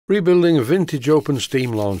Rebuilding a vintage open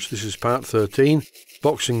steam launch. This is part 13,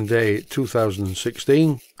 Boxing Day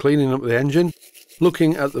 2016, cleaning up the engine,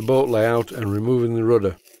 looking at the boat layout and removing the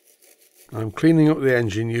rudder. I'm cleaning up the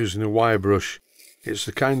engine using a wire brush. It's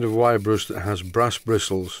the kind of wire brush that has brass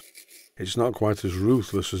bristles. It's not quite as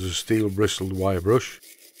ruthless as a steel bristled wire brush,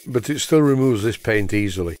 but it still removes this paint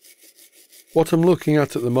easily. What I'm looking at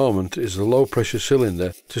the moment is the low pressure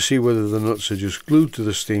cylinder to see whether the nuts are just glued to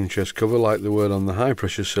the steam chest cover like they were on the high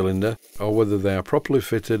pressure cylinder, or whether they are properly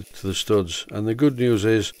fitted to the studs. And the good news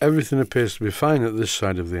is everything appears to be fine at this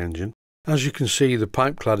side of the engine. As you can see, the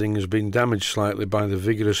pipe cladding has been damaged slightly by the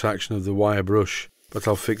vigorous action of the wire brush, but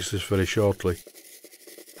I'll fix this very shortly.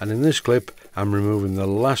 And in this clip I'm removing the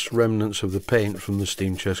last remnants of the paint from the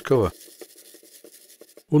steam chest cover.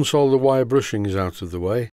 Once all the wire brushing is out of the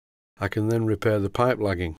way, I can then repair the pipe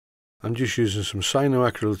lagging. I'm just using some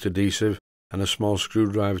cyanoacrylate adhesive and a small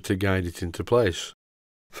screwdriver to guide it into place.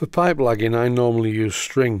 For pipe lagging I normally use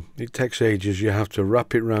string. It takes ages, you have to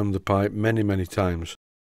wrap it round the pipe many times,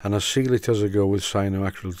 and I seal it as I go with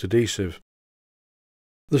cyanoacrylate adhesive.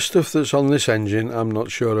 The stuff that's on this engine I'm not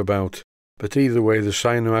sure about, but either way the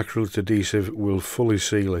cyanoacrylate adhesive will fully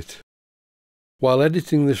seal it. While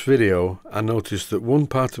editing this video, I noticed that one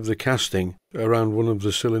part of the casting around one of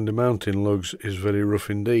the cylinder mounting lugs is very rough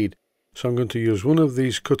indeed, so I'm going to use one of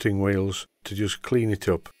these cutting wheels to just clean it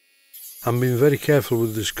up. I'm being very careful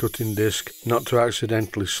with this cutting disc not to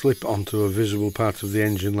accidentally slip onto a visible part of the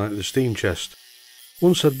engine like the steam chest.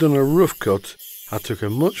 Once I'd done a rough cut, I took a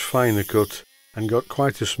much finer cut and got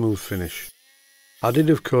quite a smooth finish. I did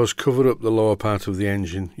of course cover up the lower part of the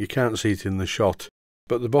engine, you can't see it in the shot,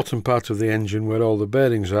 but the bottom part of the engine where all the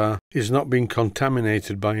bearings are is not being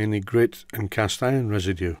contaminated by any grit and cast iron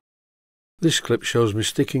residue. This clip shows me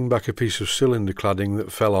sticking back a piece of cylinder cladding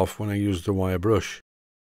that fell off when I used the wire brush.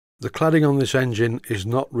 The cladding on this engine is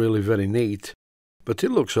not really very neat, but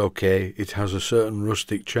it looks okay, it has a certain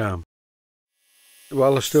rustic charm.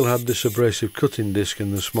 While I still had this abrasive cutting disc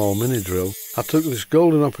and the small mini drill, I took this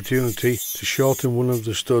golden opportunity to shorten one of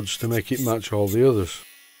the studs to make it match all the others.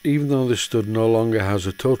 Even though this stud no longer has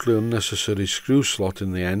a totally unnecessary screw slot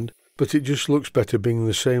in the end, but it just looks better being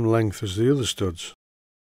the same length as the other studs.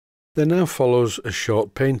 There now follows a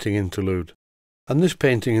short painting interlude, and this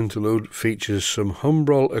painting interlude features some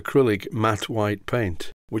Humbrol acrylic matte white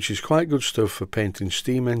paint, which is quite good stuff for painting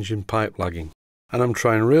steam engine pipe lagging, and I'm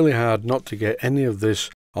trying really hard not to get any of this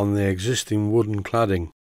on the existing wooden cladding.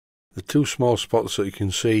 The two small spots that you can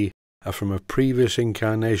see are from a previous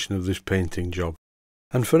incarnation of this painting job.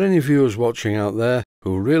 And for any viewers watching out there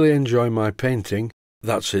who really enjoy my painting,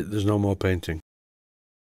 that's it, there's no more painting.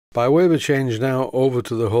 By way of a change now over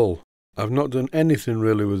to the hull. I've not done anything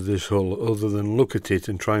really with this hull other than look at it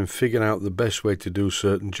and try and figure out the best way to do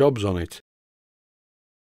certain jobs on it.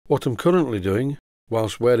 What I'm currently doing,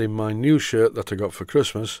 whilst wearing my new shirt that I got for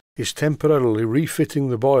Christmas, is temporarily refitting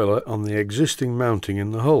the boiler on the existing mounting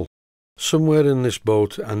in the hull. Somewhere in this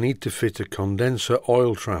boat I need to fit a condenser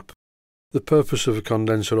oil trap. The purpose of a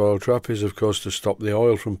condenser oil trap is of course to stop the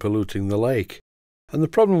oil from polluting the lake. And the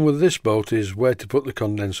problem with this boat is where to put the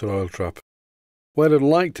condenser oil trap. Where I'd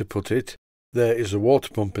like to put it, there is a water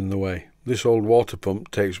pump in the way. This old water pump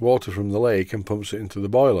takes water from the lake and pumps it into the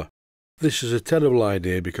boiler. This is a terrible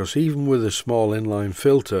idea because even with a small inline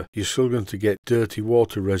filter, you're still going to get dirty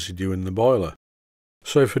water residue in the boiler.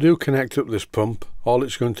 So if I do connect up this pump, all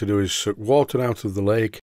it's going to do is suck water out of the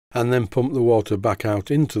lake and then pump the water back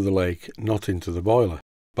out into the lake, not into the boiler,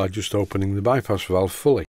 by just opening the bypass valve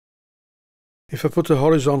fully. If I put a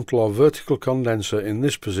horizontal or vertical condenser in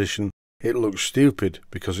this position, it looks stupid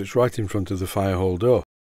because it's right in front of the fire hole door.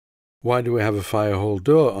 Why do we have a fire hole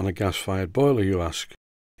door on a gas-fired boiler, you ask?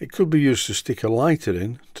 It could be used to stick a lighter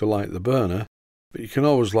in to light the burner, but you can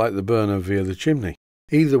always light the burner via the chimney.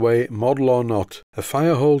 Either way, model or not, a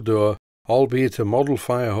fire hole door, albeit a model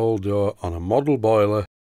fire hole door on a model boiler,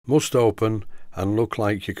 must open and look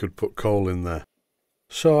like you could put coal in there.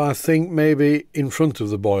 So I think maybe in front of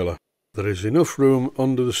the boiler. There is enough room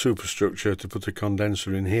under the superstructure to put a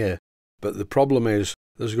condenser in here, but the problem is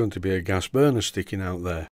there's going to be a gas burner sticking out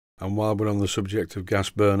there, and while we're on the subject of gas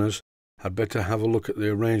burners, I'd better have a look at the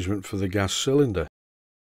arrangement for the gas cylinder.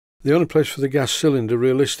 The only place for the gas cylinder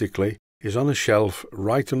realistically is on a shelf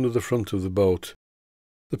right under the front of the boat.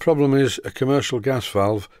 The problem is a commercial gas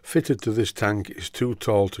valve fitted to this tank is too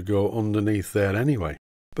tall to go underneath there anyway.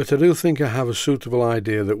 But I do think I have a suitable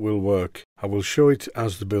idea that will work. I will show it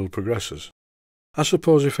as the build progresses. I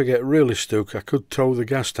suppose if I get really stuck I could tow the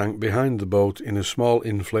gas tank behind the boat in a small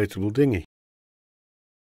inflatable dinghy.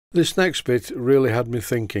 This next bit really had me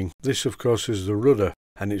thinking. This of course is the rudder,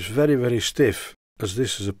 and it's very stiff, as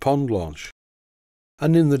this is a pond launch.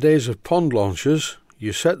 And in the days of pond launches,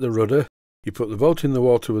 you set the rudder, you put the boat in the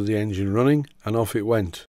water with the engine running, and off it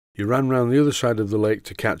went. You ran round the other side of the lake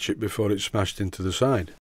to catch it before it smashed into the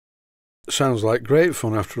side. Sounds like great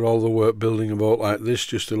fun after all the work building a boat like this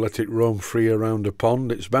just to let it roam free around a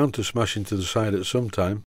pond. It's bound to smash into the side at some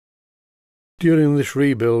time. During this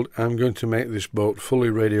rebuild, I'm going to make this boat fully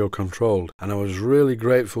radio controlled, and I was really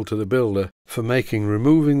grateful to the builder for making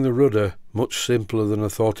removing the rudder much simpler than I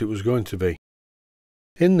thought it was going to be.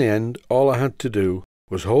 In the end, all I had to do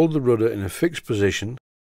was hold the rudder in a fixed position,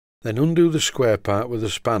 then undo the square part with a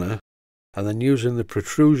spanner, and then using the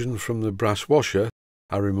protrusion from the brass washer,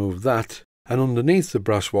 I removed that, and underneath the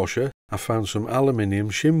brass washer I found some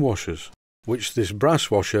aluminium shim washers, which this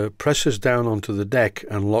brass washer presses down onto the deck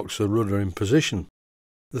and locks the rudder in position.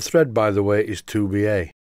 The thread, by the way, is 2BA.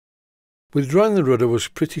 Withdrawing the rudder was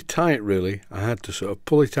pretty tight really. I had to sort of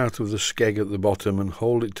pull it out of the skeg at the bottom and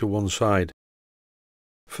hold it to one side.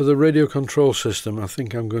 For the radio control system, I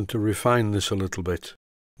think I'm going to refine this a little bit.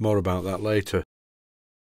 More about that later.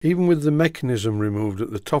 Even with the mechanism removed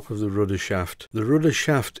at the top of the rudder shaft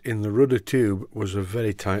in the rudder tube was a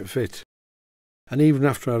very tight fit. And even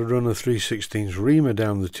after I'd run a 3/16 reamer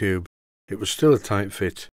down the tube, it was still a tight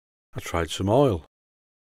fit. I tried some oil.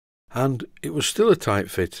 And it was still a tight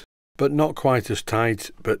fit, but not quite as tight,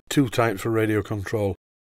 but too tight for radio control.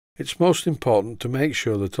 It's most important to make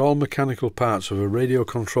sure that all mechanical parts of a radio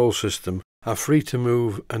control system are free to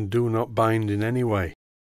move and do not bind in any way.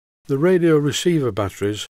 The radio receiver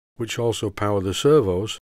batteries, which also power the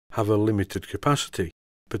servos, have a limited capacity,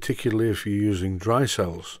 particularly if you're using dry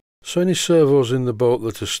cells. So any servos in the boat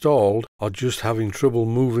that are stalled or just having trouble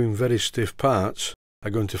moving very stiff parts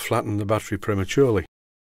are going to flatten the battery prematurely.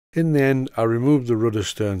 In the end, I removed the rudder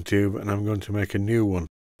stern tube and I'm going to make a new one,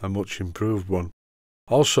 a much improved one.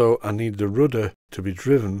 Also, I need the rudder to be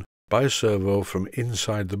driven by a servo from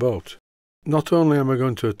inside the boat. Not only am I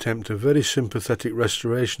going to attempt a very sympathetic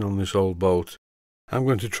restoration on this old boat, I'm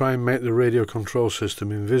going to try and make the radio control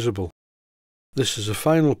system invisible. This is the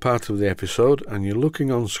final part of the episode, and you're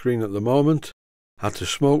looking on screen at the moment at a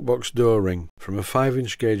smokebox door ring from a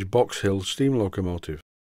 5-inch gauge Box Hill steam locomotive.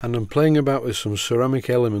 And I'm playing about with some ceramic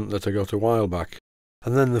element that I got a while back,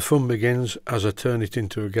 and then the fun begins as I turn it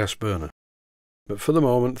into a gas burner. But for the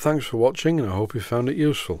moment, thanks for watching and I hope you found it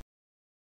useful.